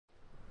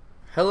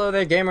Hello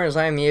there gamers,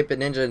 I am the 8-Bit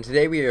Ninja, and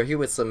today we are here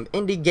with some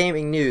indie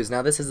gaming news.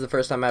 Now this is the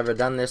first time I've ever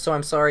done this, so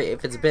I'm sorry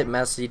if it's a bit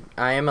messy.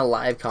 I am a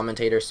live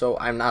commentator, so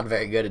I'm not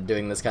very good at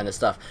doing this kind of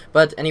stuff.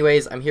 But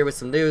anyways, I'm here with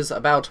some news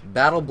about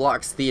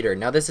Battleblock Theater.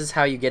 Now this is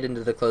how you get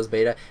into the closed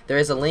beta. There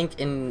is a link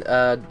in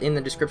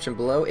the description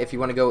below if you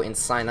want to go and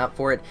sign up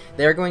for it.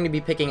 They're going to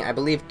be picking, I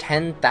believe,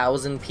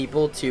 10,000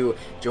 people to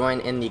join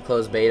in the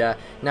closed beta.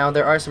 Now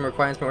there are some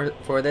requirements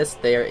for this.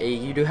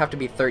 You do have to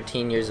be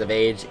 13 years of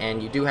age,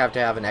 and you do have to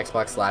have an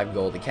Xbox Live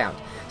Gold account.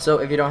 So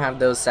if you don't have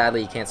those,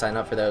 sadly you can't sign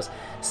up for those.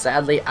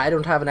 Sadly, I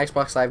don't have an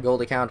Xbox Live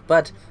Gold account,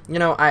 but you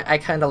know, I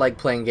kind of like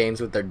playing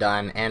games when they're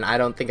done, and I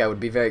don't think I would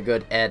be very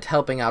good at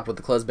helping out with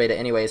the closed beta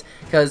anyways,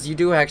 because you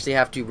do actually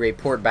have to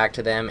report back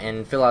to them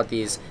and fill out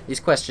these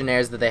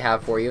questionnaires that they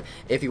have for you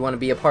if you want to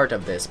be a part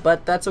of this.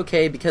 But that's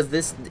okay, because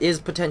this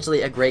is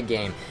potentially a great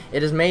game.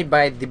 It is made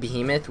by the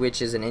Behemoth,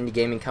 which is an indie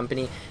gaming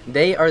company.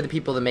 They are the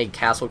people that make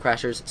Castle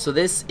Crashers, so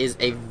this is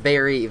a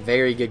very,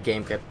 very good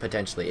game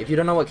potentially. If you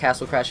don't know what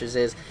Castle Crashers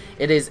is,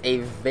 it is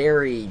a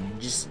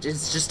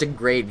it's just a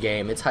great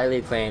game. It's highly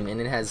acclaimed, and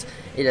it has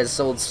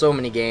sold so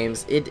many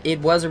games. It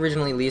was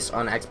originally released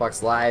on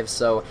Xbox Live,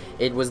 so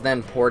it was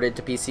then ported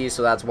to PC,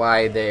 so that's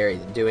why they're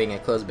doing a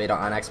closed beta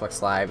on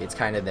Xbox Live. It's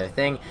kind of their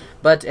thing.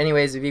 But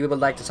anyways, if you would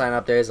like to sign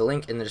up, there is a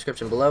link in the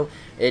description below.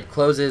 It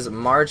closes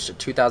March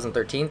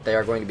 2013. They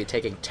are going to be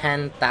taking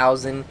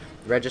 10,000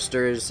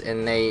 registers,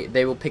 and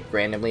they will pick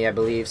randomly, I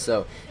believe.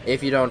 So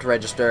if you don't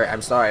register,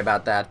 I'm sorry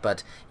about that,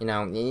 but you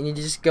know, you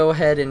just go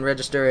ahead and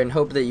register and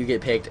hope that you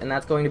get picked. And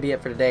that's going to be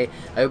it for today.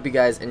 I hope you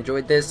guys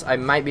enjoyed this. I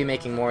might be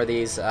making more of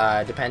these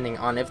depending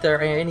on if there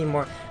are any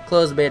more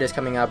closed betas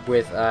coming up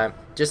with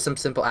just some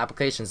simple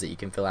applications that you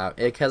can fill out,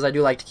 because I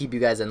do like to keep you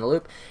guys in the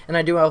loop, and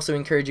I do also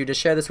encourage you to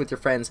share this with your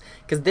friends,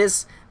 because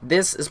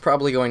this is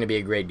probably going to be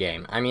a great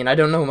game. I mean, I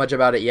don't know much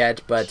about it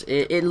yet, but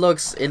it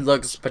looks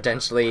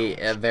potentially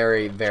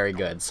very, very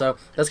good. So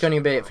that's going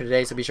to be it for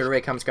today, so be sure to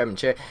rate, comment, subscribe, and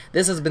share.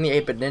 This has been the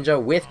 8-Bit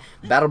Ninja with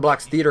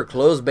Battleblock Theater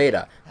closed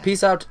beta.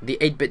 Peace out, the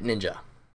 8-Bit Ninja.